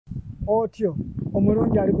otyo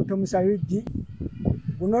omulungi ali ku Tomusayugi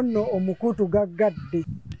guno nno omukutu gaggadde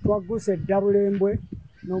twagguse Ddabulembwe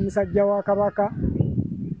n'omusajja wa Kabaka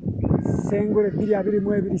Sengule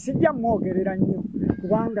 222 sijja mwogerera nnyo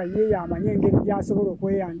kubanga ye yamanye engeri gy'asobola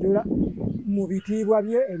okweyanjula mu bitiibwa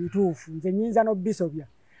bye ebituufu nze nnyinza n'obisobya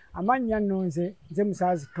amannya nno nze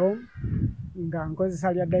Musaazi Tom nga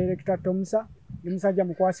nkozesa lya Director Tomusa ndi musajja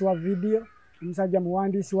mukwasi wa video ndi musajja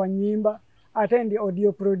muwandiisi wa nnyimba ate ndi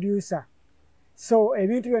audio producer so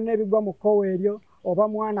ebintu byonna ebigwa mu kkowa eryo oba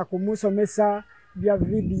mwana kumusomesa bya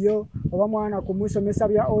video oba mwana kumusomesa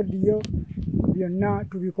bya audio byonna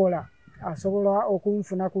tubikola asobola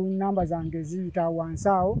okunfuna ku namba zange eziyita wansi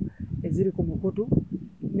awo eziri ku mukutu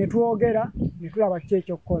ne twogera ne tulaba ki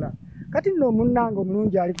ekyokukola kati nno munnange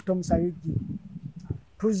omulungi ali ku Tomusayugi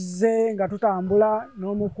tuzze nga tutambula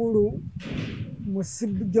n'omukulu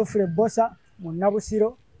Musibu Geoffrey Bosa mu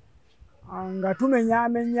Nabusiro nga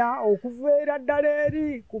tumenyaamenya okuveera ddala eri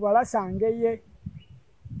ku Balasangeye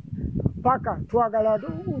paka twagala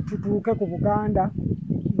tutuuke ku Buganda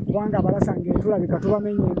kubanga Abalasangeye tulabika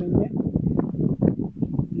tubamenyeemenye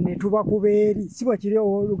ne tubakuba eri si bwe kiri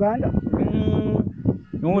Oluganda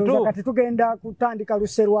kati tugenda kutandika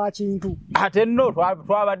luse lwa kintu ate nno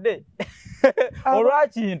twabadde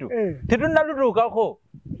olwakintu tetunnalutuukako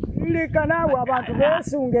leka naawe abantu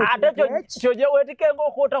beesunga ate kyo gye weetikenga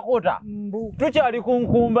okwotakwota tukyali ku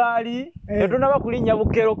nkumbaali tetunaba kulinnya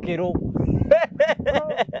bukerokero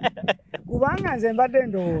kubanga nze mbadde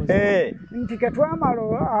ndowooza nti ketwamala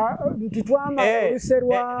oluse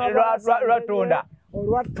lwatonda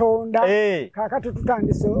olwatonda kaakati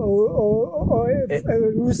tutandise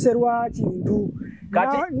oluse lwa kintu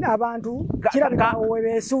abantu kirabika we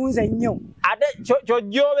beesunze nnyo ate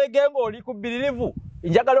kyojjobege ng'oli ku bbiririvu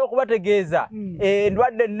njagala okubategeeza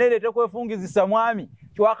endwadde ennere tekwefungizisa mwami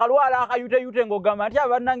kiwakalwala akayuteyute ng'ogamba nti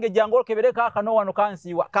abannange jangu okebereko akano wano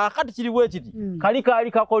kansiiwa kaakati kiri bwe kiti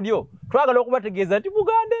kaali kakodyo twagala okubategeeza nti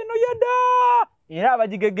Buganda eno yadda era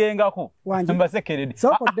abagigegengako mbasekeredi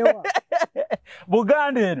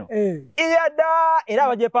Buganda eno iyadda era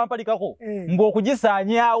abagyepampalikako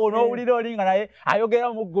ng'okugisaanyaawo n'owulira olinga naye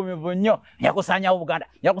ayogera muggumivu nnyo nyakusaanyaawo Buganda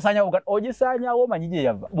ogisaanyaawo manyi gye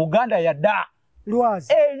yava Buganda yadda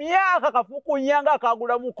lwazi emyaka kafukunya nga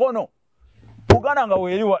akagula mukono Buganda nga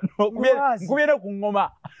weeri wano nkubye ne ku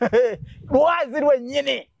ngoma lwazi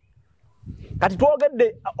lwennyini kati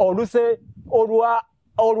twogedde oluse olwa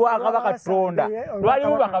Kabaka Katonda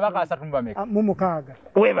lwalimu bakabaka 36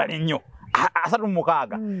 webale nnyo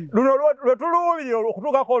 36 luno lwetuluubirira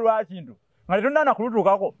okutuukako olwakintu nga tetunnana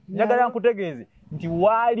kulutuukako njagala nkutegeeze nti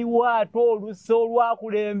waaliwo ate oluse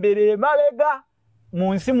olwakulembera emabega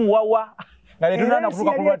mu nsi muwawa nga tetunnana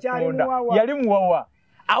kutuuka ku Lwatonda yali muwawa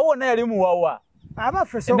awo wonna yali muwawa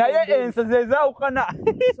naye ensi ze zaawukana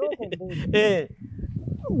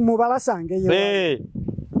mu Balasangeyo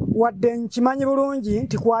wadde nkimanyi bulungi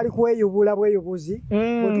nti kwali kweyubula bweyubuzi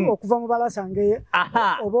okuva mu Balasangeye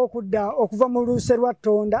oba okuva mu luse lwa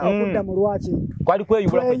Tonda okudda mu Lwakintu kwali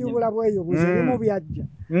kweyubula bweyubuzi ebimu byajja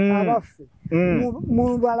abaffe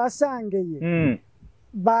mu Balasangeye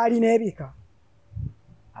baalina ebika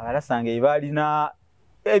Abalasangeye baalina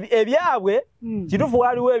ebyabwe kituufu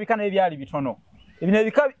waaliwo ebika n'ebyali bitono ebino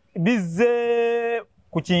ebika bizze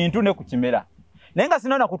ku kintu ne ku kimera naye nga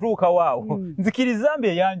sinona kutuuka waawo nzikiriza mbi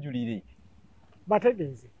eyanjulire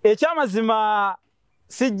bategeeze ekyamazima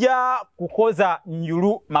sijja kukoza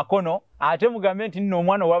njulu makono ate mugambe nti nno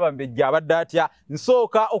omwana ow'Abambejja abadde atya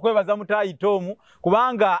nsooka okwebaza mutaayi Tomu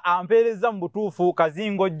kubanga ampeereza mu butuufu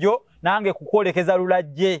kazingojjo nange kukwolekeza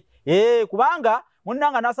lulajje kubanga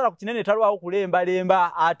munnanga nasala ku kinene talwawo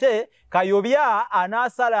kulembalemba ate Kayobya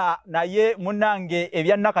anasala naye munnange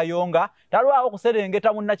ebya Nakayonga talwawo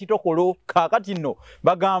kuserengeta munnakitokolo kaakati nno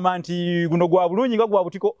bagamba nti guno gwa bulungi nga gwa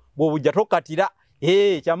butiko bw'obujja tokkatira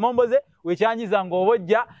kyamomboze wekyanyiza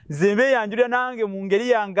ng'obojja zembe yanjulira nange mu ngeri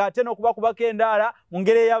yange ate n'okubakubako endaala mu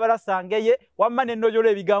ngeri ey'Abalasangeye wamma ne nnojjola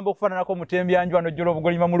ebigambo okufaananako mutembyanjwa nojjola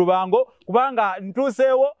obugolima mu lubango kubanga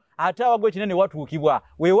ntuuseewo ate awagwa ekinene watuukibwa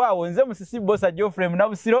weewaawo nze Musisi Bosa Geoffrey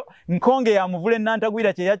Nabusiro nkonge yamuvula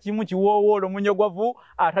ennantagwira kyeya kimu kiwoowoolo munyogwavu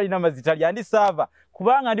atalina mazita lyandi saava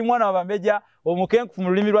kubanga ndi mwana wa Bambejja omukenkufu mu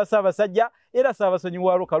lulimi lwa Ssaabasajja era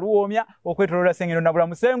Ssaabasonyiwa Luka Luwoomya okwetoloola Sengendo Nabula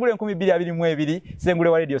mu Sengule 2022 Sengule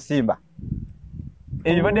wa Radio Simba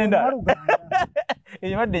ebyo badde ndala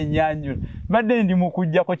ebyo badde ennyanjula badde ndi mu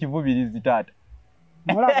kuggyako kivubirizi taata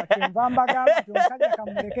mulaba kyenva mbagamba nti omusajja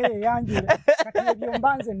kamuleke yeyanjule kati ebyo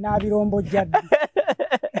mbanze naabirombojja ddi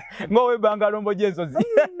ng'owebbanga alombojja ensozi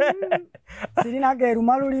sirina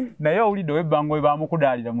geeruma lulimi naye owulidde owebbanga we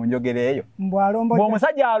baamukudaalira mu njogera eyo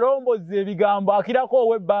bw'omusajja alombozza ebigambo akirako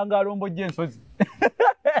owebbanga alombojja ensozi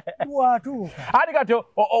watuuka ati kati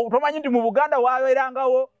tomanyi nti mu Buganda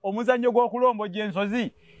waabeerangawo omuzannyo gw'okulombojja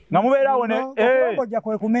ensozi nga mubeerawo okulongojja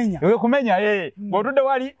kwe kumenya ng'otudde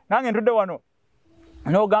wali nange ntudde wano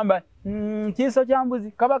n'ogamba kiiso kya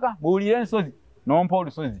mbuzi kabaka buwulira ensozi n'ompa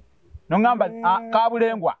olusozi n'oŋŋamba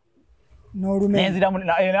kabulengwa nenziramu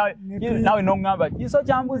nawe n'oŋŋamba kiiso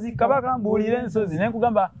kya mbuzi kabaka mbuwulira ensozi ne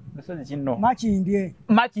nkugamba lusozi kinno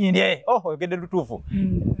makindye oyogedde lutuufu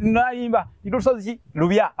nayimba lusozi ki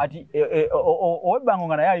lubya ati owebbango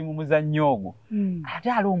nga naye ali mu muzannyo ogwo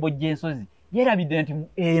ate alombojja ensozi yerabidde nti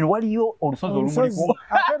eno waliyo olusozi olumuliko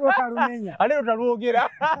ate lotalwogera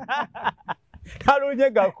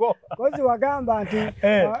talunyegako kozi wagamba nti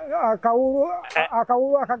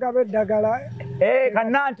akawulu akagaba eddagala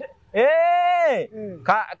kanante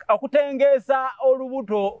okutengeesa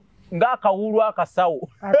olubuto ng'akawulu akasawo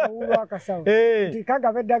nti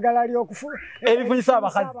kagaba eddagala erifunyisa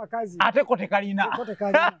abakazi ate ko tekalina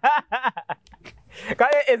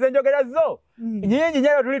kale ezo enjogera zo nyingi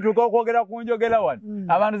nyayo tulituuka okwogera ku njogera wano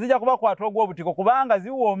abantu zijja kubakwata ogw'obutiko kubanga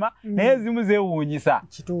ziwooma naye zimu zeewuunyisa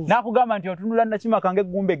nakugamba nti otunula nakimaka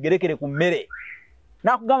ng'eggumba eggerekere ku mmere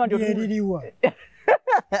nakugamba nti yeririwa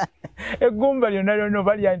eggumba lyonna lyonna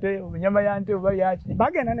oba lya nte nyama ya nte oba lyaki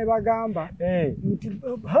bagenda ne bagamba nti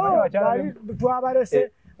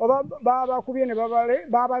twabalese oba babakubye ne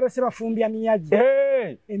babalese bafumbya miyagi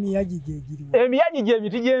emiyagi gyegiriwa emiyagi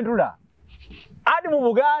gy'emiti gy'entula adi mu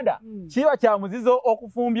Buganda kiba kya muzizo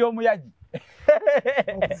okufumbya omuyagi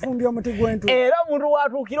okufumbya omuti gw'entula era omuntu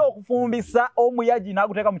watuukira okufumbisa omuyagi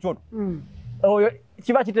n'aguteeka mu kyoto oyo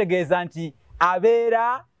kiba kitegeeza nti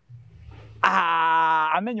abeera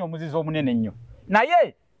amenya omuzizo omunene nnyo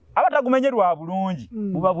naye abatagumenyerwa bulungi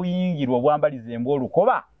buba buyingirwa obwambaliza embwa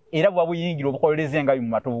olukoba era buba buyingirwa obukololeza engabi mu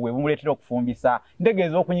matovu bwe bumuleetera okufumbisa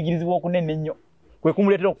ntegeeza okunyigirizibwa okunene nnyo kwe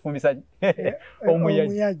kumuleetera okufumbisa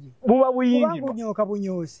omuyagi buba buyingirwa bunyoka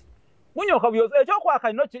bunyoosi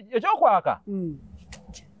ekyokwaka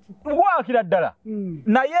gwakira ddala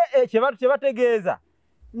naye kye bategeeza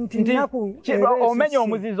nti omenya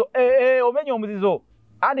omuzizo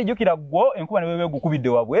andi jjukira gwo enkuba ne bwe gukubidde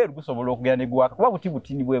wabweru gusobola okugenda ne gwaka kuba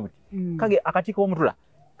butini bwe buti kage akati k'omutula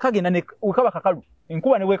kagenda ne kaba kakalu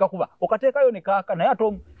enkuba ne bwekakuba okateekayo ne kaaka naye ate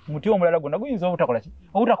omuti omulala gwonna guyinza obutakola ki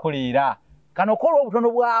obutakoleera kano kola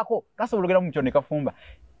obutono bwako kasobola okugenda mu kyo ne kafumba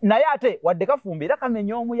naye ate wadde kafumba era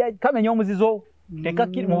kamenya omuzizo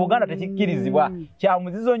mu Buganda tekikkirizibwa kya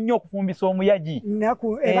muzizo nnyo okufumbisa omuyagi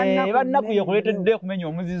bannaku yekuleetedde okumenya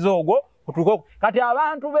omuzizo ogwo kati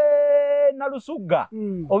abantu be Nalusugga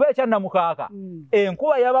oba ekyannamukaaka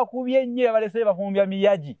enkuba yabakubye nnyo yabalese bafumbya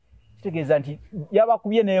miyagi kitegeeza nti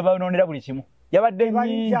yabakubye nebanoonera buli kimu yabadde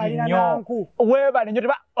nnyingi nnyo weebale nnyo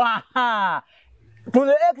to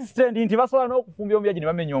the extent nti basobola n'okufumbya omuyagi ne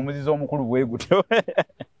bamenya omuzizo omukulu bwe gutyo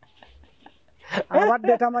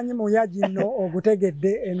abadde tamanyi muyagi nno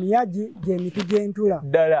ogutegedde emiyagi gy'emiti gy'entula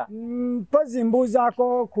ddala mpozi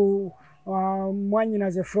mbuuzaako ku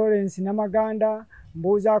Mwanyinaze Florence Namaganda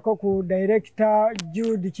mbuuzaako ku Director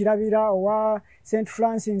Jude Kirabira owa St.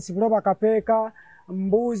 Francis Buloba Kapeeka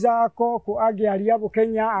mbuuzaako ku Agi Aliabu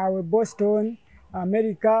Kenya awe Boston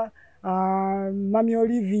America Mami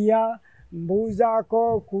Olivia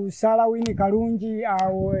mbuuzaako ku Salawini Kalungi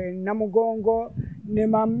awe Namugongo ne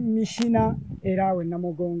Mishina era awe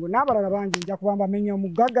Namugongo n'abalala bangi nja kubamba menya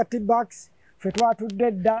omugagga T-Bax ffe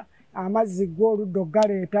twatudde dda amazzi g'oluddo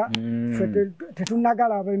galeeta ffe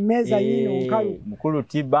tetunnagalaba emmeeza yiino nkalu mukulu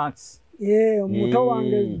T-Bax omuto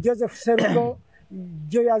wange Joseph Serugo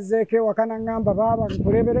jo yazzeeko ewaka n'aŋŋamba baaba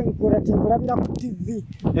nkulabira ku TV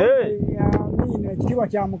amiina ekitiibwa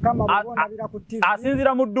kya Mukama bw'onabira ku TV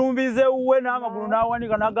asinzira mu ddumbize wuwe n'amagulu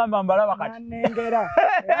n'awanika n'agamba mbalaba kati nannengera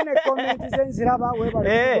era ne komenti ze nziraba weebale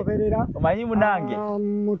kugoberera omanyi munange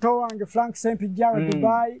muto wange Frank Sempijja we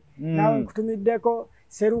Dubai naawe nkutumiddeko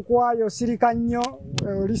Serukwayo sirika nnyo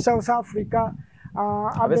oli South Africa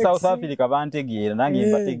abe South Africa bantegeera nange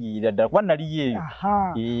mbategeera ddala kuba naliyo eyo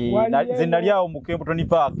ze nali awo mu Kempton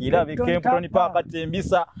Park era Kempton Park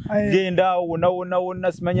atembisa genda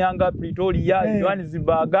wonna simanyanga Pretoria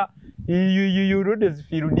Johannesburg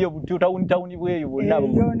Rhodersfield tawuni bweyo bonna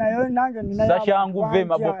Sashanguve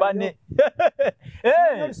Mabopane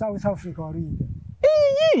South Africa wali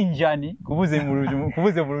Njani kubuze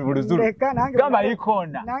mu Luzulu gamba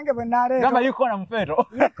ikona nange bwenaleeta gamba ikona mufeto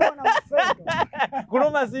ikona mufeto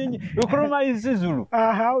kuluma isizulu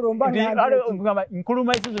olumba gamba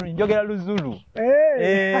nkuluma isizulu njogera Luzulu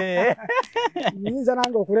nyinza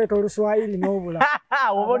nange okuleeta Oluswahili n'obula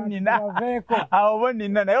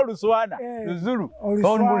obonina naye Oluswana Luzulu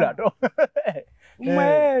onbula to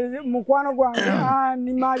mukwano gwange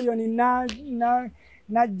ni Marion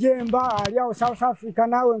na Jemba ali awo South Africa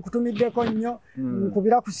nawe nkutumiddeko nnyo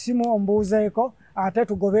nkubira ku simu ombuuzeeko ate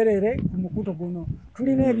tugoberere ku mukutu guno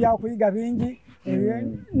tulina ebyakuyiga bingi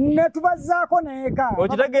ne tubazzaako neeka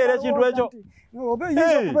okitegeera ekintu ekyo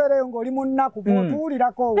oyinza okubeerayo ng'oli mu nnaku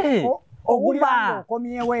bw'otuwulirako ogulima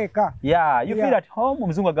okomyewo eka you feel at home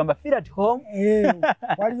omuzungu agamba feel at home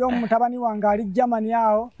waliyo mutabani wange ali Germany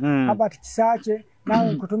awo Albert Kisaache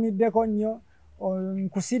nawe nkutumiddeko nnyo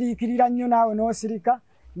nkusiriikirira nnyo naawe n'osirika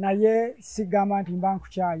naye sigamba nti mba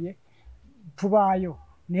nkukyaye tubaayo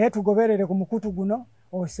naye tugoberere ku mukutu guno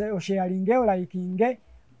osharinge olayikinge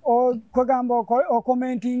kwegamba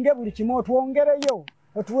okomentinge buli kimu otwongereyo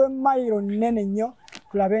otuwe mayiro nnene nnyo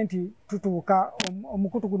tulabe nti tutuuka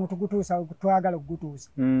omukutu guno tugutuusa twagala okugutuusa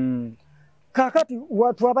kakati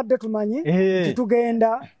twabadde tumanyi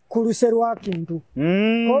titugenda ku luse lwa kintu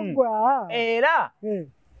ogwa era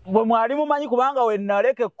bwe mwali mumanyi kubanga we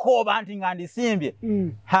naleke koba nti nga ndisimbye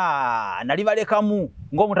nali balekamu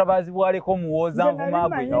ng'omutabazi bwaleko muwooza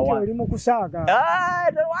nvumagwe oli mu kusaaga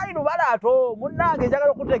tewali lubalato munnange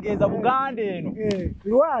njagala okutegeeza Buganda eno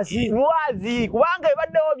lwazi kubanga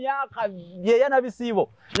ebaddewo myaka byeya na bisiibo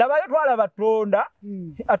labayo twalaba Tonda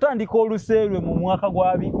atandika oluseerwe mu mwaka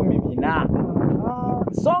gwa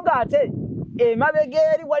 2004 so nga ate emabega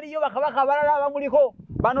eri waliyo bakabaka abalala abamuliko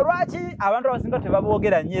bano lwaki abantu abasinga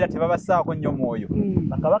tebaboogera nnyo era tebabassaako nnyo mwoyo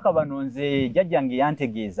bakabaka bano nze jjajjange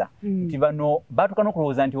yantegeeza nti bano baatuuka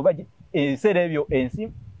n'okulowooza nti oba ebiseera ebyo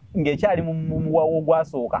ensi ng'ekyali mu muwawo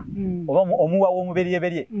ogwasooka oba omuwawo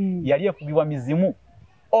omuberyeberye yali efugibwa mizimu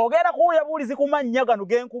ogenda kuwulira buulizi ku mannya gano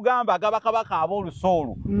genkugamba agabakabaka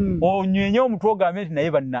ab'olusoolu onywenye omutwe ogambe nti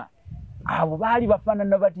naye banna abo baali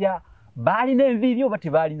bafaanana batya balina enviiri oba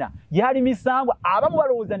tebaalina gyali misambwa abamu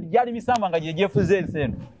balowooza nti gyali misambwa nga gye gyefuze ensi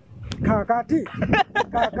eno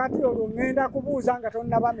kakati olwo ŋŋenda kubuuza nga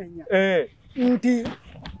tonnabamenya nti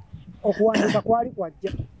okuwandiika kwali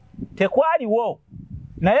kwajja tekwaliwo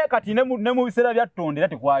naye kati ne mu biseera bya Tonda era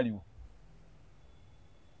tekwaliwo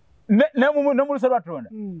ne mu luseera lwa Tonda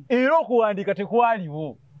era okuwandiika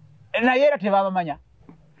tekwaliwo naye era tebabamanya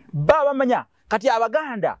babamanya kati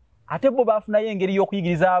Abaganda ate bo bafunayo engeri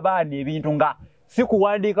y'okuyigiriza abaana ebintu nga si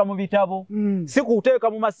kuwandiika mu bitabo si kuteeka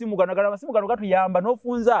mu masimu gano amasimu gano gatuyamba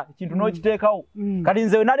n'ofunza ekintu n'okiteekawo kati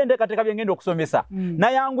nze nali nteekateeka bye ngenda okusomesa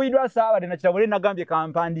nayanguyiddwa Saabadde na Kitabule nagambye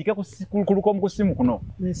kampandiike ku simu kuno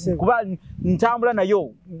kuba ntambula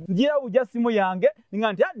nayo ngira bujja simu yange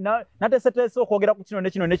nga nti nateeseteese okwogera ku kino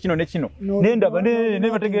nekino nendaba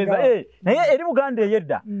nebategeeza naye eri Buganda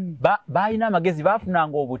eyedda baalina amagezi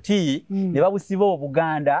baafunanga obuti ne babusiba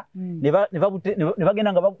Obuganda ne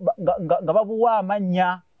bagenda nga babuwa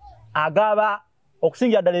amanya agaba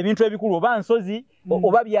okusingira ddala ebintu ebikulu oba nsozi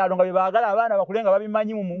oba byalo nga byebaagala abaana bakule nga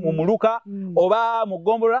babimanyi mu muluka oba mu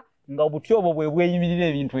ggombolola nga obuti obwo bwe bweyimirira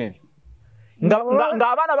ebintu ebyo nga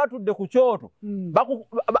abaana batudde ku kyoto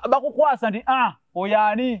bakukwasa nti oyo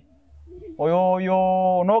ani oyo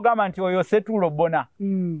n'ogamba nti oyo Setulo Bona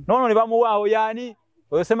noono ne bamuwaawo yaani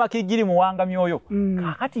oyo Semakigiri muwangami oyo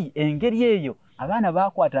kakati engeri eyo abaana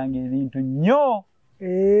bakwatanga ebintu nnyo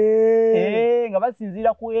nga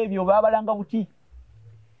basinziira ku ebyo babalanga buti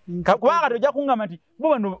kubanga tojja kuŋŋamba nti bo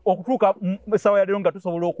bano okutuuka essaawa ya leero nga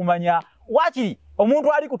tusobola okumanya waakiri omuntu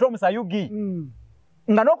ali ku Tom Sayugi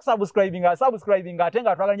nga n'okusubscribinga ate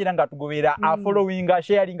nga atwagala era nga tugoberera afollowinga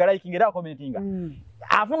sharinga likinga era commentinga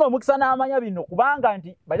afuna omukisa n'amanya bino kubanga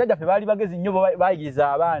nti bajjajjaffe baali bagezi nnyo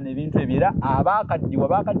bayigiriza abaana ebintu ebyo era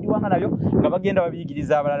baakaddiwanga nabyo nga bagenda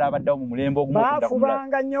babiyigiriza abalala abaddawo mu mulembe ogumu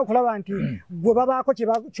baafubanga nnyo okulaba nti gwe babaako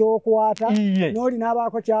kyokwata n'oli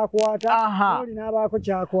n'abaako kyakwata n'oli n'abaako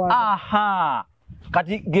kyakwata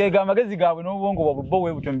kati geega amagezi gaabwe n'obwongo bwabwe bo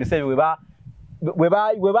bwe butyo mu biseera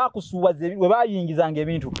we bakusuubaza we bayingizanga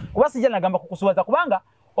ebintu kuba sijja nagamba kukusuubaza kubanga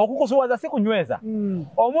okukusuubaza si kunyweza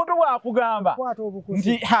omuntu bw'akugamba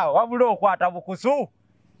nti wabula okwata bukusu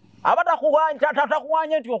aba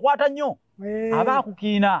takuwanye nti okwata nnyo aba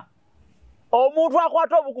akukiina omuntu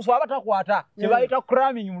akwata obukusu aba takwata kye bayita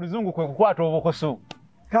cramming mu luzungu kwe kukwata obukusu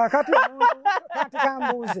kakati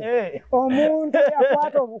kambuuze omuntu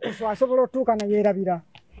akwata obukusu asobola otuuka nayeerabira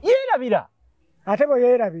ate bwe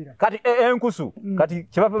yeerabira kati enkusu kati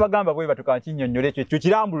kyebafe bagamba bwe batuka kinnyonnyole ekyo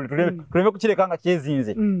kirambulu tuleme kukireka nga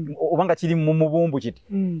kyezinze oba nga kiri mu mubumbu kiti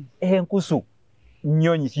enkusu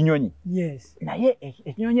nyonyi kinyonyi naye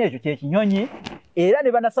ekinyonyi ekyo kyekinyonyi era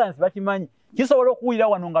ne bannasayansi bakimanyi kisobola okuwulira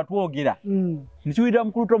wano nga twogera nikiwulira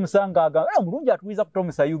mukulu Tomusa agamba omulungi atuwiza ku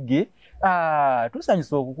Tomusa Yuge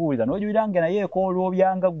tusanyusa okukuwuliza n'ojuwira nga naye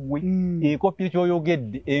ekooloobyanga ggwe ekopya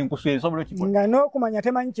ekyoyogedde enkusu esobola okikola nga n'okumanya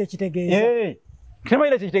temanyi kyekitegeeza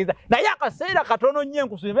temanyi kyekitegeeza naye akaseera katono nnyo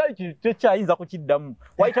enkusu tekyayinza kukiddamu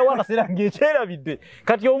wayitawo akaseera ng'ekyerabidde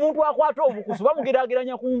kati omuntu akwata obukusu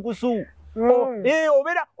bamugeraageranya ku nkusu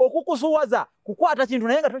obeera okukusuwaza kukwata kintu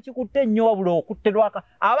naye nga tokikutte nnyo wabula okutte lwaka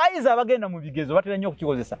abayizi abagenda mu bigezo batera nnyo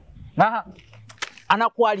okukikozesa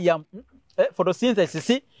anaquarium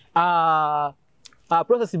photosynthesis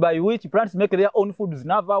process by which plants make their own foods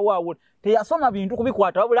navawawo teyasoma bintu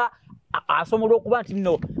kubikwata wabula asomola okuba nti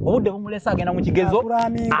nno obudde bumulesa agenda mu kigezo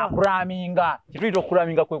akuraminga kituyita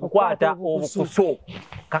okuraminga kwe kukwata obukusu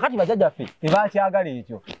kakati bajjajjaffe tebakyagala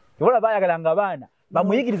ekyo tebola bayagalanga abaana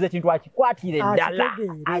bamuyigirize ekintu akikwatire ddala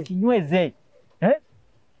akinyweze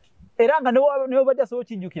era nga nebadde asobola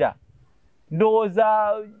okinjukira ndowooza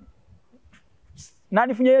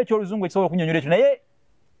nandifunyeyo ekyoluzungu ekisobola okunyonyola ekyo naye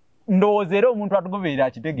ndowooza era omuntu atugoberera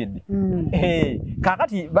akitegedde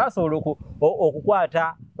kakati basobola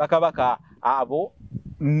okukwata bakabaka abo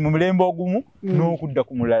mu mulembe ogumu n'okudda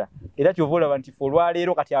ku mulala era kyova olaba nti fe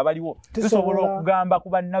olwaleero kati abaliwo tusobola okugamba ku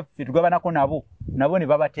bannaffe tugabanako nabo ne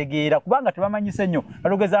babategeera kubanga tebamanyise nnyo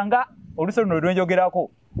alogeza nga oluusi luno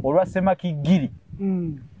lwenjogerako olwa Semakiggiri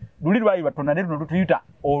luli lwali batonda ne luno lutuyita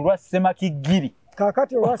olwa Semakiggiri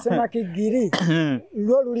kakati olwa Semakiggiri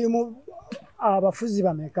lwo lulimu abafuzi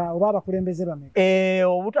bameka oba abakulembeze bameka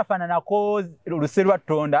obutafaananako oluse lwa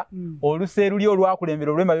Ttonda oluse luli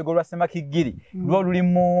olwakulembera olw'emabega olwa Semakiggiri lwo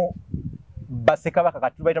lulimu Basekabaka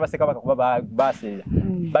kati tubayita Basekabaka kuba baseera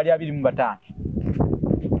bali 25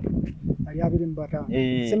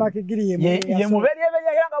 Semakiggiri ye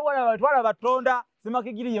muberyeberye era nga bwona batwala Batonda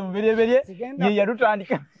Semakiggiri ye muberyeberye ye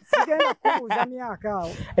yatutandika sigenda kubuuza myaka awo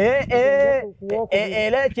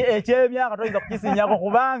era ekyemyaka toyinza kukisinyako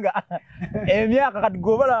kubanga emyaka kati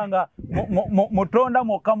gobalanga Mutonda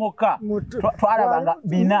mokka twalabanga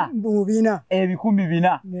 4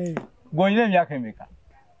 400 gonyina emyaka emeka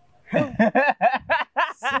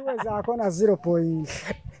siwezaako na 0 point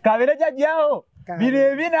kabere jajjawo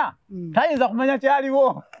birebina tayinza kumanya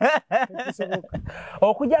kyaliwo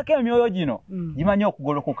okujjako emyoyo gino gimanyi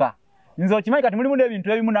okugolokoka nze okimanyi kati mulimu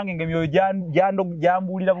n'ebintu ebimu nange ng'emyoyo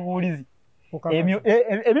jambuulira bubuulizi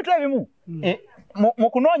ebintu ebimu mu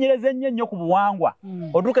kunoonyereza ennyo ku buwangwa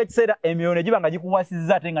otuuka ekiseera emyoyo ne giba nga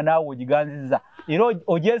gikuwasizza ate nga naawe ogiganzizza era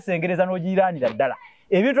ogyesengereza n'ogiyiraanira ddala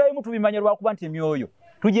ebintu ebimu tubimanya lwakuba nti emyoyo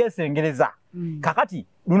tugyesengereza kakati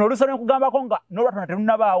luno olusobola nkugambako nga n'olwatona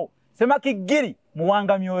terunnabaawo Semakiggiri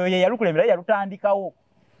muwanga myoyo ye yalukulembera yalutandikawo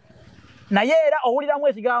naye era owuliramu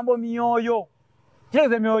ekigambo myoyo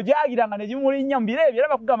kireze myoyo gyagiranga ne gimulinnya mu biro ebyo era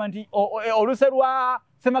bakugamba nti oluse lwa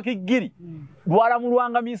Semakiggiri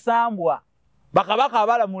lwalamulwanga misambwa bakabaka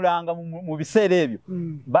abalamulanga mu biseera ebyo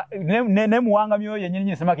ne muwanga myoyo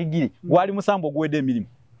yennyini Semakiggiri gwali musambwa oguwedde emirimu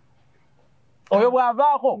oyo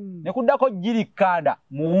bwavaako ne kuddako Girikanda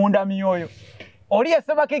muwunda myoyo oli ye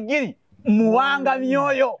Semakiggiri muwanga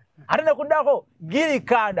myoyo ate ne kuddako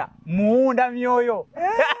Girikanda muwunda myoyo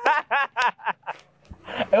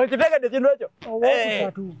okitegedde kintu ekyo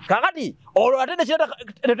kakati olwo ate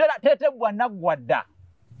teteebwa Naggwadda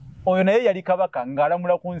oyo naye yali kabaka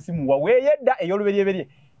ng'alamula ku nsi muwa weeyedda ey'oluberyeberye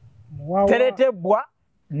teretebbwa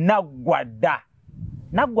Naggwadda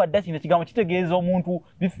Naggwadda kino ekigambo kitegeeza omuntu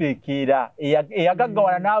bifeekeera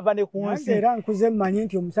eyagaggawala n'ava ne ku nsi era nkuze mmanyi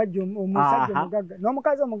nti omusajja omugagga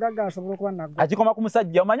n'omukazi omugagga asobola okuba Naggwadda akikoma ku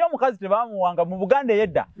musajja omanyi omukazi tebamuwanga mu Buganda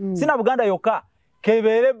eyedda sina Buganda yokka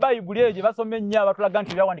kebeere Bayibuli eyo gye basoma ennyo abatulaga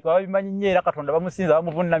nti byawandikibwa babimanyi nnyo era Katonda bamusinza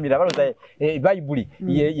bamuvunnamira balooza Bayibuli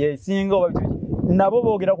yesinga oba nabo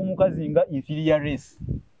boogera ku mukazi nga inferior race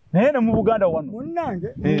naye ne mu Buganda wano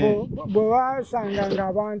munnange bwe wasanganga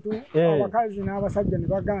abantu abakazi n'abasajja ne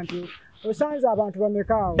baga nti osanze abantu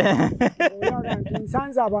bameka awo olaga nti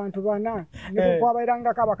nsanze abantu 4 ne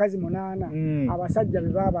kwabairangako abakazi 8 abasajja be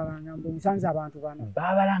baabalanga mbu nsanze abantu 4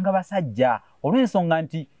 baabalanga basajja olw'ensonga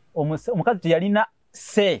nti omukazi teyalina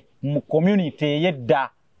se mu community eyedda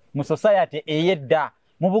mu society eyedda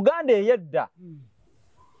mu Buganda eyedda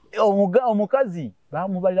omukazi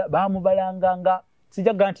baamubalanga nga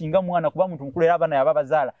sijaga nti nga mwana kuba muntu mukulu era abaana yaba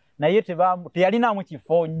bazaala naye teyalinamu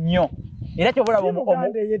kifo nnyo era kyobola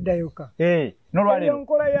Buganda eyedda yokka n'olwaleero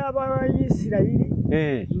nkola y'Abayisirayiri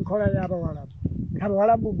nkola y'Abawarabu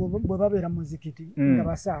abawalabu bwe babeera mu muzikiti nga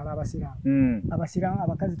basaala abasiraamu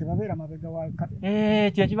abakazi tebabeera mabega wa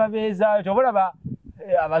kye kibabeezaayo kyobalaba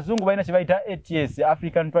abazungu balina kye bayita ATS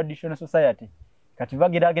African Traditional Society kati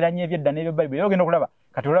bagerageranya ebyedda n'ebyo Bible era ogenda okulaba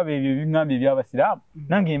kati olaba ebyo ebiŋŋambi eby'abasiraamu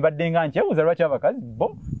nange mbadde nga nkyebuuza lwaki abakazi bo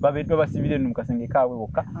babeddwa basibire eno mu kasenge kaabwe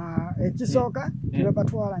bokka ekisooka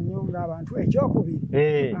tebabatwala nnyo ng'abantu ekyokubiri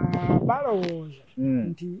balowooza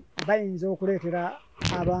nti bayinza okuleetera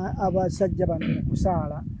abasajja bano mu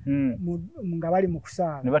kusaala nga bali mu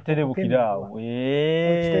kusaala ne baterebukira awo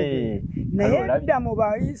naye edda mu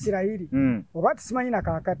Baisirayiri oba tusimanyi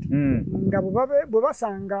nakaakati nga bwe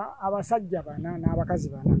basanga abasajja bana n'abakazi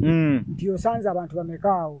bana nti osanze abantu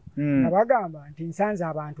bamekaawo nga bagamba nti nsanze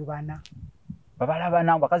abantu bana babala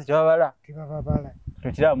bana abakazi tebabala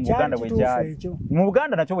tukiraba mu Buganda bwe kyali mu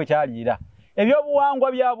Buganda nakyo bwe kyaliira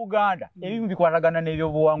ebyobuwangwa bya Buganda ebimu bikwatagana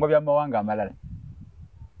n'ebyobuwangwa by'amawanga amalala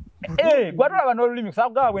gwatulaba n'olulimi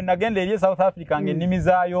kusagaba bwe nagenda eri South Africa ng'ennimi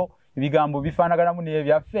zaayo ebigambo bifaanaganamu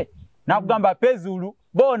n'ebyaffe nakugamba pezulu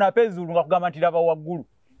bona pezulu nga kugamba nti laba waggulu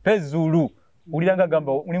pezulu ulira nga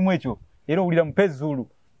gamba mulimu ekyo era ulira mu pezulu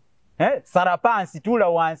sarapansi tula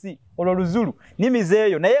wansi olwo luzulu nnimi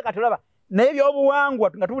zeeyo naye katulaba naye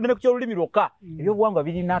ebyobuwangwa nga tubudde ne ku kyolulimi lwokka ebyobuwangwa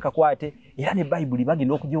birina akakwate era ne Bayibuli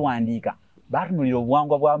bagenda okugiwandiika batunulira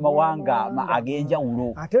obuwangwa bw'amawanga ag'enjawulo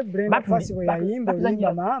ate Brenda Fassie bwe yayimba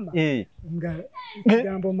oyimba maama nga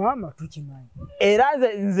kigambo maama tukimanyi era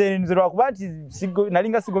nze lwakuba nti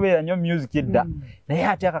nalinga sigoberera nnyo music edda naye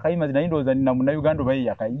ate akakayimazi naye ndowooza nina munnayuganda oba ye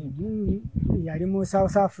yakayimba yali mu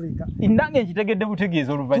South Africa nange nkitegedde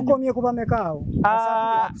butegeeza oluvannyuma tukomye ku bamekaawo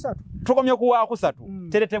tukomye ku waakusatu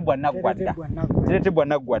teretebwa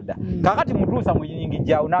naggwadda kakati mutuusa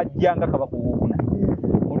muyingijjaawo n'ajjanga kabaka ow'okuna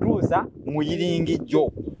mutuusa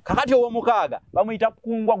muyiringijjo kakati ow'omukaaga bamuyita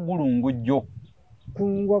kungwa gulungujjo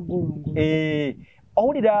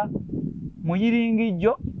owulira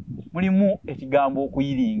muyiringijjo mulimu ekigambo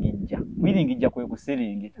okuyiringijja kuyiringijja kwe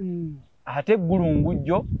kuserengeta ate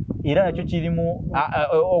gulungujjo era nakyo kirimu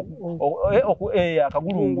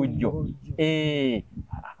akagulungujjo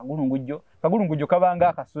akagulungujjo kabanga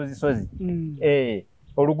akasozisozi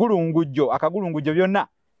olugulungujjo akagulungujjo byonna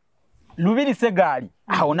Lubiri Segaali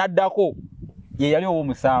awo naddako ye yali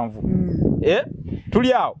ow'omusanvu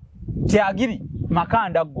tuli awo Kyagiri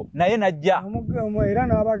Makandaggo naye najja era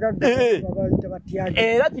n'abagagga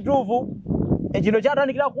era kituufu ekino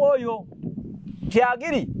kyatandikira ku oyo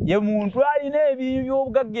Kyagiri ye muntu alina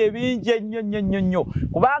ebyobugagga ebingi ennyo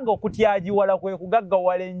kubanga okutyagiwala kwe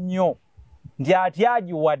kugaggawala ennyo nti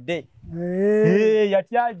atyagiwadde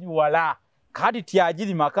yatyagiwala kati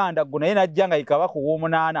Kyagiri Makandaggo naye najja nga ye kabaka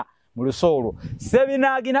ow'omunaana mu lusoolo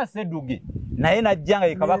Sebinaagina Sedduge naye najja nga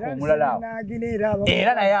ye kabaka omulala awo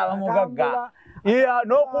era naye abamugagga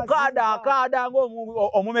n'okukaadaakaada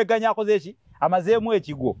ng'omumeganya akoze eki amazeemu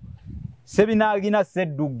ekigo Sebinaagina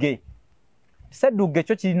Sedduge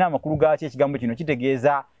kyo kirina amakulu gaakyo ekigambo kino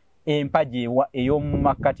kitegeeza empagi ey'omu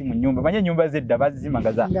makkati mu nnyumba manye ennyumba zedda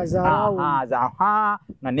bazimagaza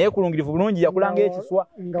nga neekulungirivu bulungi yakulanga ekiswa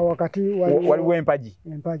waliwo empagi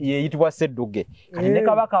yeyitibwa Sedduge kati ne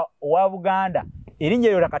kabaka owa Buganda erinnya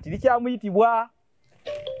eryo kati likyamuyitibwa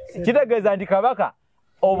kitegeeza nti kabaka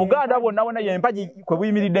Obuganda bwonna yempagi kwe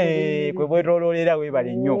buyimiridde kwe bwetoloolera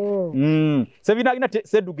weebale nnyo Sebinaagina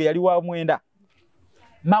Sedduge yali wa mwenda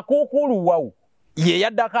Makuukulu Wawu ye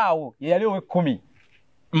yaddako awo ye yali ow'ekkumi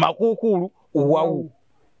Makuukulu Wawu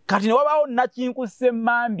kati ne wabaawo Nakinku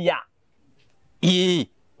Ssemambya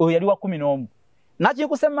oyo yali wa 11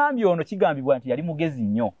 Nakinku Ssemambya ono kigambibwa nti yali mugezi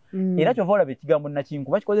nnyo era kyova olaba ekigambo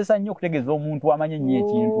Nakinku bakikozesa nnyo okutegeeza omuntu amanye nnyo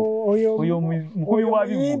ekintu oyo mukubi wa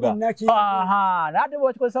bivuga naate bwe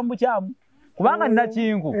bakikozesa mu bukyamu kubanga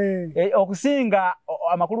Nakinku okusinga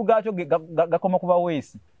amakulu gaakyo gakoma ku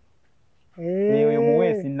baweesi oyo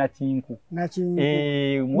muweesi Nakinku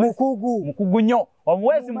mukugu nnyo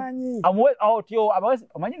omuweesi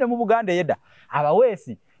omanyi ne mu Buganda eyedda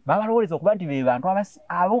abaweesi babalowoleza okuba nti be bantu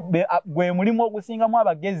gwe mulimu ogusingamu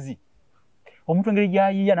abagezi omuntu engeri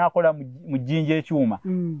gy'ayiiya n'akola mu jjinja ekyuma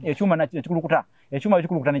ekikulukuta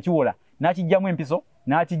ne kiwola n'akijjamu empiso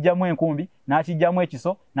n'akijjamu enkumbi n'akijjamu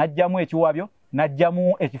ekiso n'ajjamu ekiwabyo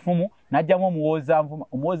n'ajjamu ekifumu n'ajjamu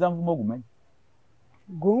omuwoozanvuma ogumanyi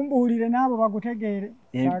gumbuulire n'abo bagutegeere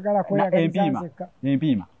saagala kweyagalizanzekka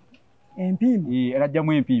empiima era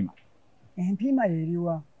ajjamu empiima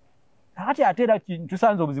yeriwa ate era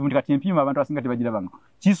tusanze obuzibu nti kati empiima abantu abasinga tebagirabanga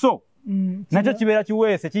kiso nakyo kibeera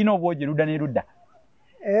kiweese kirina obwogi erudda n'erudda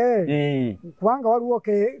kubanga waliwo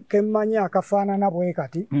kemmanyi akafaanana bwe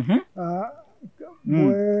kati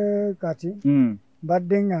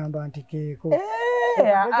mbadde ngamba nti keeko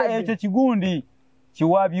ekyo kigundi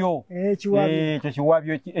Kiwabyo. Kiwabyo. Ekyo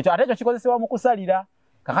kiwabyo. Ate ekyo kikozesebwa mu kusalira.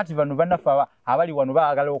 Kakati bano bannafa abali wano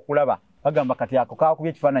baagala okulaba. Bagamba kati ako kakubye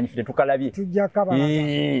ekifaananyi ffe tukalabye. Tujja kaba.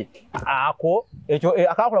 Ako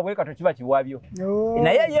ekyo akakola bwe kato kiba kiwabyo.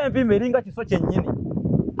 Naye ye empima eringa kiso kyennyini.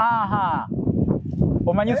 Aha.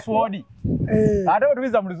 Omanyi sword. Ate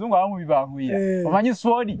otubiza mu luzungu abamu bibahuira. Omanyi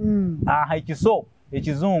sword. Aha ekiso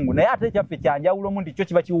ekizungu naye ate ekyaffe kyanjawulo mu nti kyo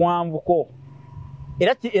kiba kiwanvuko.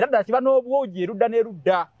 Era ddala kiba n'obwogi erudda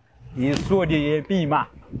n'erudda. Sword y'empima.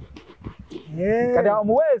 Kati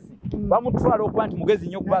omuweesi bamutwala okuba nti mugezi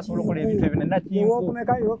nnyo okuba asobola okukola ebintu ebyo nakinku.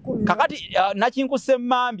 Kakati nakinku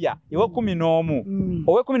Semmambya ewe 11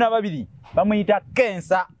 owe 12 bamuyita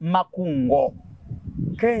Kensa Makungo.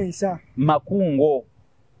 Kensa Makungo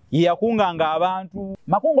ye yakunganga abantu.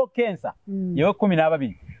 Makungo Kensa yewe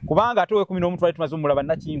 12 kubanga ate owe 11 twali tumaze omulaba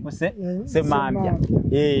nakinku Semmambya.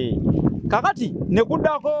 Kakati ne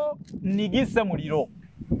kuddako Nigise muliro.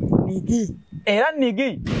 Nigi. Era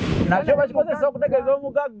Nigi nakyo bakikozesa okutegeeza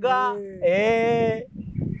omugagga.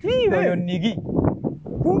 Kiyo Nigi.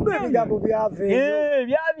 Kumbe ebigambo byave.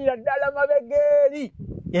 Byavira ddala mabegeeri.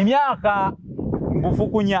 Emyaka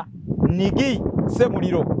bufukunya. Nigi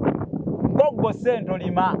Semuliro. Goggo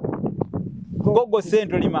Sentolima. Goggo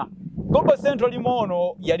Sentolima. Goggo Sentolima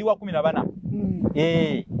ono yali wa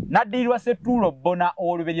 14. Naddirirwa Settuulo Bona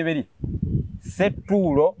oluberyeberi.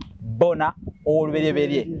 Settuulo Bona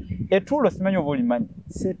oluberyeberi. Ettuulo simanyi oba olimanyi.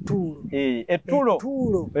 Settuulo. Ettuulo.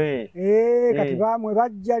 Kati bamwe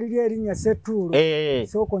bajjalira erinnya Settuulo.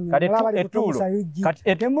 Sookonya bali kutusayuji.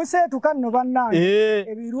 Temuseetuka nno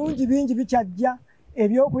bannange. Ebirungi bingi bikyajja.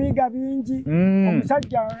 Ebyokuyiga bingi.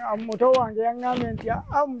 Omusajja muto wange yaŋŋambye nti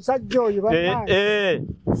omusajja oyo bannange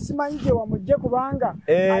simanyi gye wamugye kubanga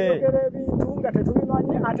ayogera ebintu nga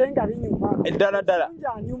tetubimanyi ate nga binyuma. Ddala.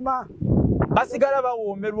 Anyuma. Basigala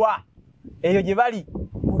bawoomerwa. Eyo gye bali.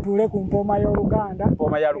 Mutuule ku mpooma y'Oluganda.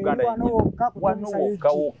 Mpooma ya Luganda. Wano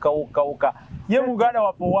wokka. Ye Muganda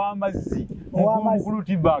waffe ow'amazzi.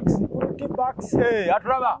 Mukuluti Bucks.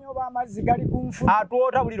 Atulaba. Amazzi gali ku nfudu.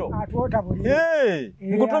 Atwota buliro.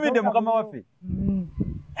 Nkutumidde mukama waffe.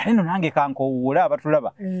 Eno nange kankowoola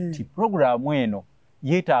abatulaba. Ti programu eno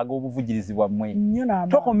yeetaaga obuvujirizi bwammwe.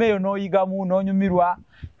 Tokomeeyo n'oyigamu n'onyumirwa.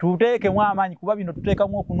 Tuteekemu amaanyi kuba bino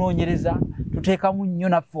tuteekamu okunoonyereza. Tuteekamu nnyo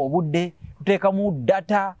naffe obudde. Tuteekamu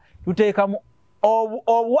data. Tuteekamu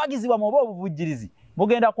obuwagizi bwammwe oba obuvujirizi.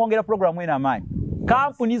 Mugenda kwongera programu eno amaanyi.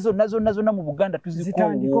 Kampuni zonna mu Buganda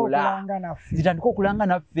tuzikowoola. Zitandika okulanga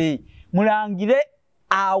naffe. Mulangire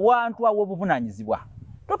awantu aw'obuvunaanyizibwa.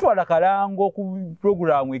 Totwala kalango ku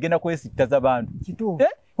programu egenda kwesittaza bantu.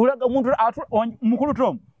 Ulaga omuntu mukulu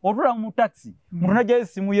Tom otula mu taxi omuntu najja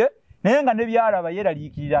esimu ye naye nga ne byalaba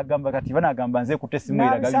yeraliikirira agamba kati banagamba nze kutte esimu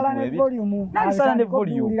eraga nalisala ne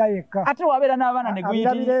volume ate wabeera n'abaana ne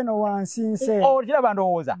guyitira eno wansi nse okiraba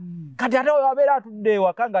ndowooza kati ate wabeera atudde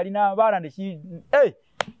ewaka ng'alina abaana ne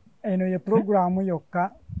eno ye programu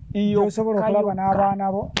yokka osobola okulaba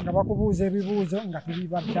n'abaana bo nga bakubuuza ebibuuzo nga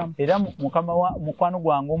tubibaddamu. Era mukama wa mukwano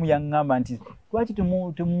gwange omu yaŋŋamba nti lwaki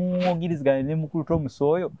temuwogiriziganya ne mukulu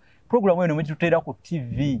Tomusooyo programu eno mwetutera ku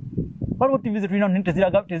TV. Waliwo TV zetulina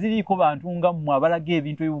teziriiko bantu nga mmwe abalaga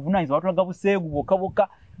ebintu ebivunaanyizibwa batulaga buseegu bwokka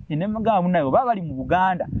ne mugamba munnaye oba bali mu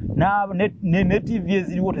Buganda ne TV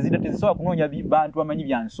eziriwo tezisobola kunoonya bantu bamanyi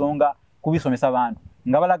bya nsonga kubisomesa bantu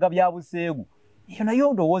nga balaga bya buseegu. Eyo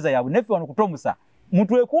nayo ndowooza yaabwe neffe wano ku Tomusa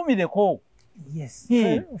mutwekuumireko. Yes.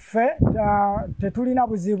 Ffe tetulina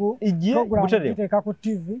buzibu programu tuteeka ku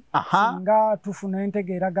TV nga tufuna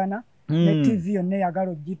entegeeragana ne TV yonna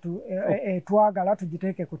eyagala etwagala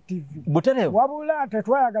tugiteeke ku TV. Wabula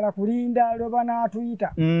tetwayagala kulinda lwe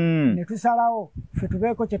banaatuyita ne tusalawo ffe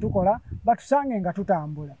tubeeko kye tukola batusange nga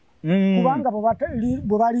tutambula. Kubanga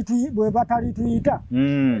bwe batalituyita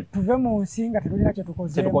tuve mu nsi nga tetulina kye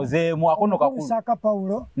tukozeemu. Akono kakulu. Saka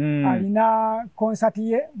Paulo alina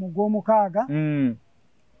konsati ye mu Gwomukaaga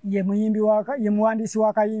ye muwandiisi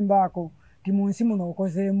w'akayimba ako ti mu nsi muno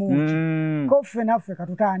okozeemu ki. Ko ffe naffe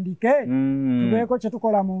katutandike tubeeko kye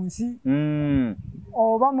tukola mu nsi.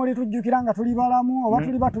 Oba muli tujjukira nga tuli balamu oba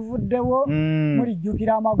tuli batuvuddewo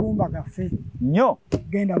mulijjukira amagumba gaffe. Nnyo.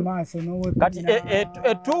 Genda maaso kati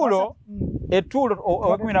ettuulo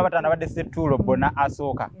owe15 abadde Settuulo Bona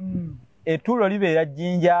asooka. Ettuulo libeera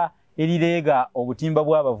jjinja erireega obutimba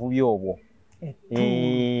bw'abavubi obwo.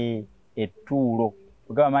 Ettuulo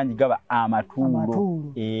gaba mangi gaba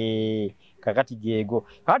amatuulo. Kakati geego.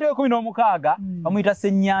 Kakati owe16 bamuyita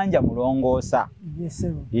Ssennyanja Mulongoosa.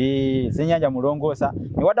 Ssennyanja Mulongoosa.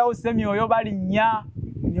 Ne waddawo Ssemyoyo balinnya.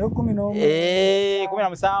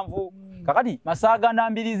 17 kakati Masaganda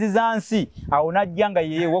mbirizi za nsi awo najja nga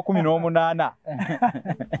ye wa 18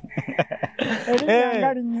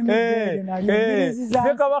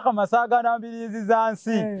 Sekabaka Masaganda mbirizi za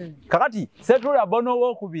nsi kakati Setulo Bono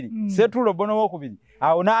wokubiri Setulo Bono wokubiri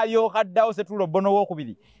awo nalyoka ddawo Setulo Bono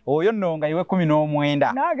wokubiri oyo nno nga yewe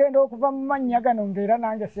 19 nagenda okuva mu mannya gano ngera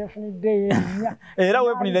nange sefunidde yennya era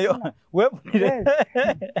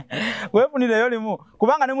wefunireyo limu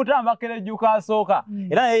kubanga ne Mutambakere asooka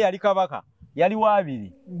era naye yali kabaka yali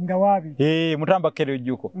wabiri nga wabiri Mutambakere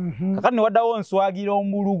ejjuko kakati ne waddawo Nswagira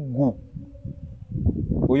Ombuluggu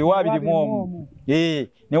oyo wabiri mwomu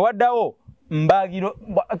ne waddawo Mbagiro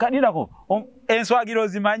kadinako Enswagiro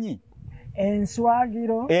zimanyi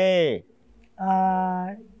Enswagiro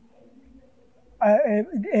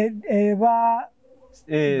eba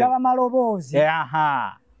gaba maloboozi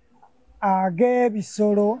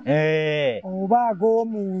ag'ebisolo oba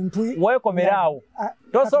ag'omuntu weekomerawo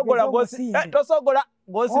tosogola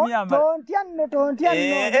gosimyamba tontya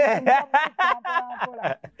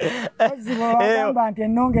nti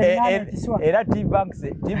ennonge era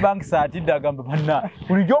T-Banks atidde agamba banna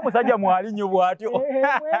bulijjo omusajja mwali nnyo bw'atyo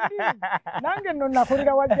nange nno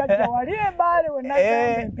nakulira wajjajja wali ebaale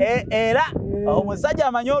era omusajja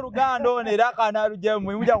amanyi Oluganda ono era kanaalugjayo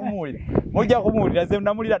mujja kumuwulira ze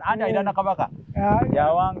namulira anti alina na kabaka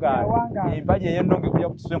yawanga empaji ey'ennonge kulya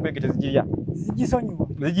ku kiswe enkwege tezigirya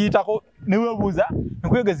zigiyitako newebuuza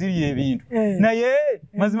enkwege zirya ebintu naye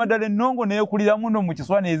mazima ddala ennongo neekulira muno mu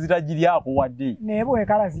kiswa nezitagiryako wadde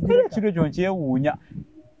kiro ekyo nkyewuunya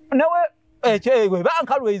nawe weba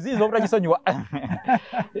nkalu eziyinza obutagisonyiwa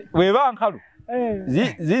weba nkalu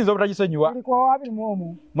ziyinza obutagisonyiwa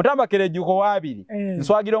Mutambakere ejjuko wabiri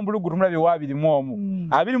Nswagira Ombuluggu tumulabye wabiri mwomu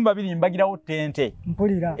 22 mbagirawo ttente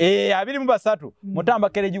 23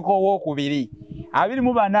 Mutambakere ejjuko wokubiri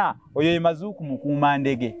 24 oyo ye Mazuuku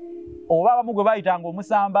Mukuumandege oba abamu gwe bayitanga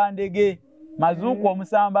Omusambandege Mazuuku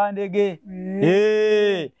Omusambandege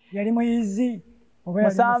yali muyizi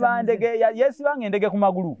Musambandege yesibanga endege ku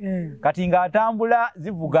magulu kati nga atambula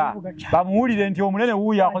zivuga bamuwulire nti omunene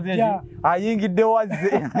wuuyo akoze eki ayingidde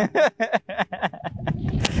wazze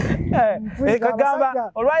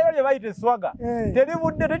kagamba olwaliro lye bayita eswaga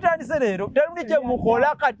teribudde tetandise leero teribudde kye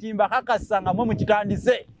mukola katimba kakasanga mwe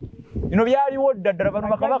mukitandise bino byaliwo ddala bano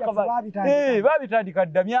bakabaka babitandika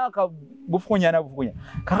dda myaka bufukunya na bufukunya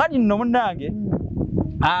kakati nno munnange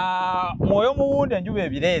Mwoyo Muwunde enjuba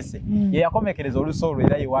ebireese ye yakomekereza olusolwo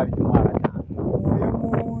era ye wabiri mu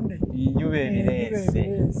 5 enjuba ebireese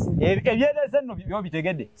ebyereese nno byo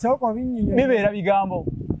bitegedde bibeera bigambo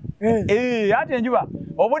ate enjuba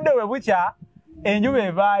obudde we bukya enjuba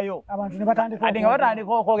evaayo ate nga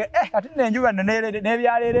batandika okwoge kati nno enjuba nno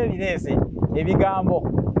n'ebyaleero ebireese ebigambo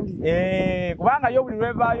kubanga yo buli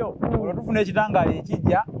lwevaayo olwo tufuna ekitangaala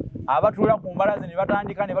ekijja abatula ku mbalaze ne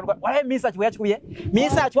batandika ne baluka wala misa kiwe yakikuye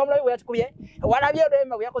misa kiwamulayo we yakikuye walabye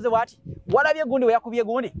Lwema we yakoze bwati walabye gundi we yakubye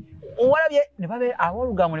gundi walabye ne babe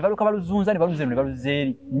abolugamu ne baluka baluzunza ne baluze ne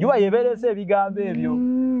baluzeeri njuba yeberese ebigambo ebyo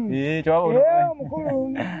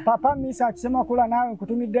omukulu papa misa akisema kula nawe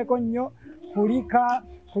nkutumiddeko nnyo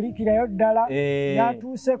kulikirayo ddala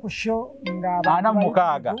yatuuse ku show nga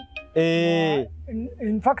 46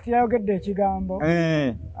 in fact yayogedde ekigambo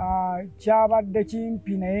kyabadde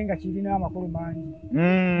kimpi naye nga kirina amakulu mangi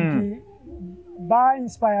nti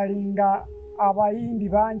ba-inspiringa abayimbi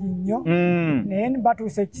bangi nnyo naye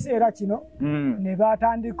batuuse ekiseera kino ne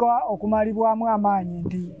batandika okumalibwamu amaanyi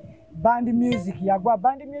nti band music yagwa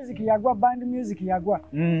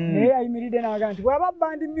naye yayimiridde n'agamba nti bw'aba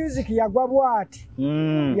band music yagwa bw'ati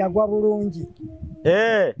yagwa bulungi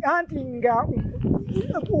anti nga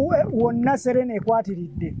wonna Serena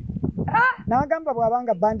ekwatiridde n'agamba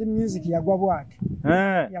bw'abanga band music yagwa bw'ati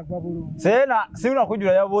yagwa bulungi Serena sibula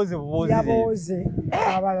kujula yabooze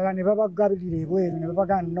abalala ne babagabirira ebweru ne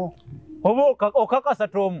babaga nno oba okakasa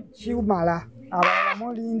tomu kimala abalala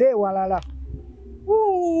mulinde ewalala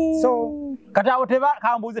so kati abo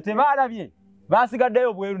kambuuze tebaalabye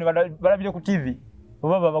basigaddeyo bweru ne balabire ku TV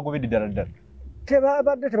oba babagobedde ddala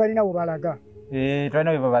tebabadde tebalina bwe balaga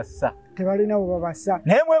tebalina bwe babassa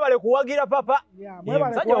naye mwebale kuwagira papa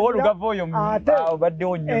musajja ow'olugavu oyo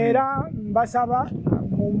obaddewo nnyo era mbasaba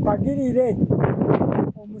mumpagirire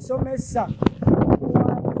omusomesa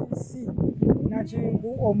omuwandiisi Nakinku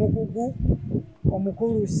omukugu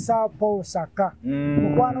omukulu Paul Saka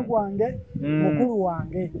mukwano gwange mukulu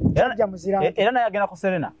wange ajja muzira era naye agenda ku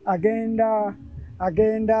Serena agenda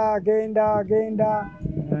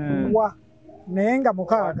wa naye nga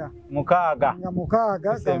mukaaga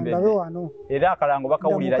kandabe wano era akalango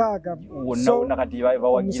bakawulira wonna wonna kati bawagire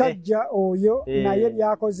omusajja oyo naye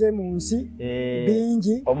byakoze mu nsi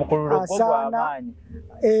bingi asaana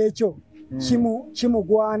ekyo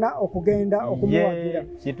kimugwana okugenda okumuwagira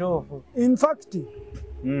kituufu in fact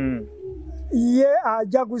ye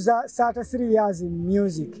ajaguza 33 years in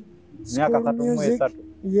music school music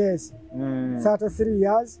yes 33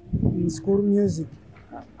 years in school music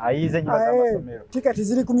ayize nyiba z'amasomero tiketi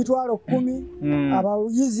ziri ku mitwalo 10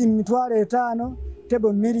 abayizi mitwalo 5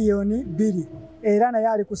 tebo milioni 2 era naye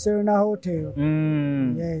ali ku Serena Hotel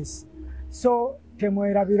yes so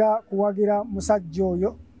temwerabira kuwagira musajja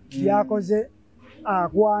oyo yakoze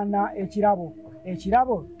agwana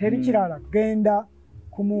ekirabo teri kirala genda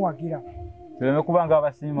kumuwagira tuleme kubanga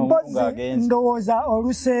abasima omuntu ng'agenze ndowooza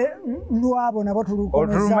oluse lwabo nabo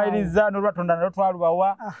tulumayiriza n'olwatonda nalo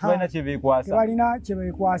twalubawa balina kye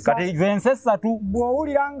beekwasa kati zense 3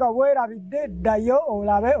 bw'owulira nga bwerabidde ddayo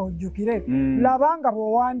olabe ojjukire laba nga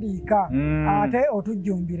bw'owandiika ate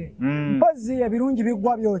otujjumbire mpozi ebirungi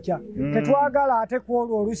biggwa byokya tetwagala ate ku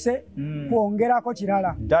olwo oluse kwongerako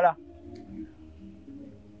kirala ddala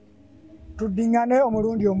tuddingane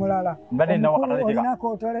omulundi omulala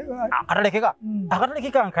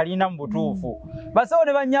akatalekeka nkalina mu butuufu basawo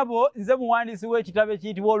ne banyabo nze muwandiisi w'ekitabo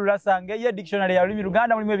ekiyitibwa Olulasange ye dictionary ya lulimi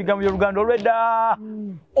Luganda mulimu ebigambo by'Oluganda olw'edda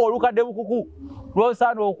olukadde bukuku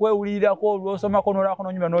lw'osaana okwewulirirako lw'osomako n'olako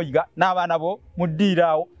n'onyuma n'oyiga n'abaana bo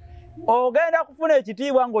muddiiraawo ogenda kufuna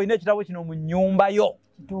ekitiibwa ng'olina ekitabo kino mu nnyumba yo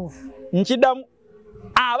nkiddamu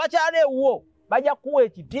abakyala ewuwo bajja kuwa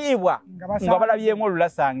ekitiibwa nga balabyemu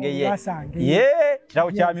Olulasange ye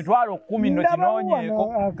kitabo kya mitwalo 10 no kinoonyeeko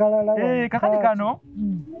kakati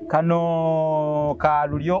kano ka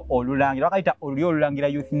lulyo olulangira bakayita olulyo olulangira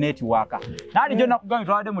youth network nali jjo nakugambye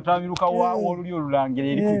twawadde mutamiruka w'olulyo olulangira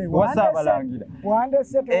eri ku Saabalangira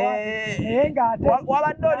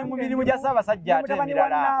wabadde oli mu mirimu gya Ssaabasajja ate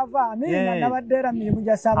emirala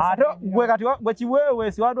ate gwe kati gwe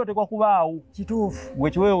kiweeweesi wadde otekwa kubaawo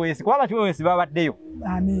gwe kiweeweesi kubanga kiweeweesi babaddeyo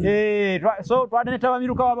so twadde ne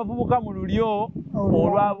tabamiruka w'abavubuka mu lulyo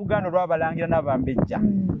olwa Buganda olw'Abalangira n'Abambejja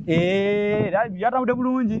yatamudde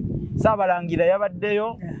bulungi Saabalangira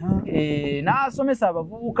yabaddeyo n'asomesa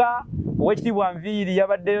abavubuka ow'ekitiibwa Nviiri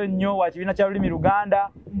yabaddeyo nnyo wa kibiina kya lulimi Luganda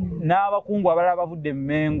n'abakungu abalala bavudde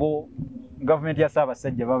Mmengo gavumenti ya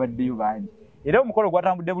Ssaabasajja babaddeyo bangi era omukolo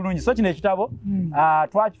gwatambudde bulungi so kino ekitabo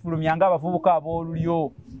twakifulumya ng'abavubuka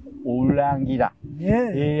ab'olulyo olulangira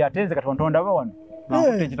ate nze katonda ba wano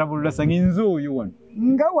nakutte ekitabo Olulasange nze oyo wano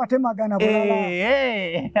nga watemagana bulala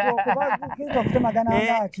okutemagana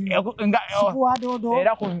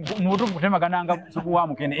era mu butuufu kutemagana nga supu wa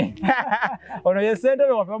mukene ono ye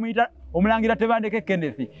ssentebe waffe bamuyita Omulangira Tebandeke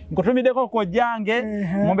Kenneth nkutumiddeko kojjange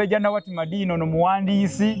Mumbejja Nawati Madina ono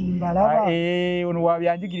muwandiisi ono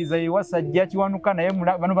wabyanjigiriza ewasajja kiwanuka naye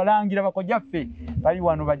bano balangira bakojjaffe bali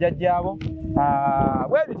wano bajjajjaabo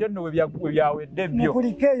bwebityo nno webyawedde byo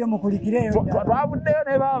mukulikireyo twavuddeyo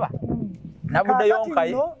ne baba nabuddeyo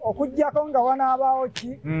nkayi okujjako nga wanaabaawo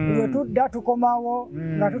ki lwe tudda tukomawo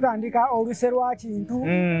nga tutandika oluse lwa kintu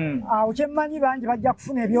awo kyemmanyi bangi bajja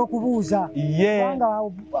kufuna ebyokubuuza kubanga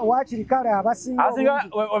waakiri kale abasinga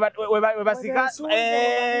webasika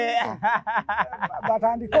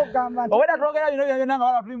batandika okugamba nti obwedda twogera bino byonna nga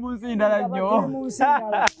wala tuli mu nsi ndala nnyo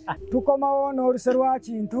tukomawo n'oluse lwa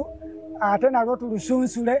kintu ate nalwo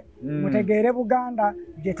tulusunsule mutegeere Buganda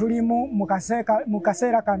gye tulimu mu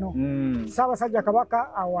kaseera kano Ssaabasajja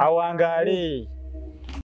Kabaka awangaale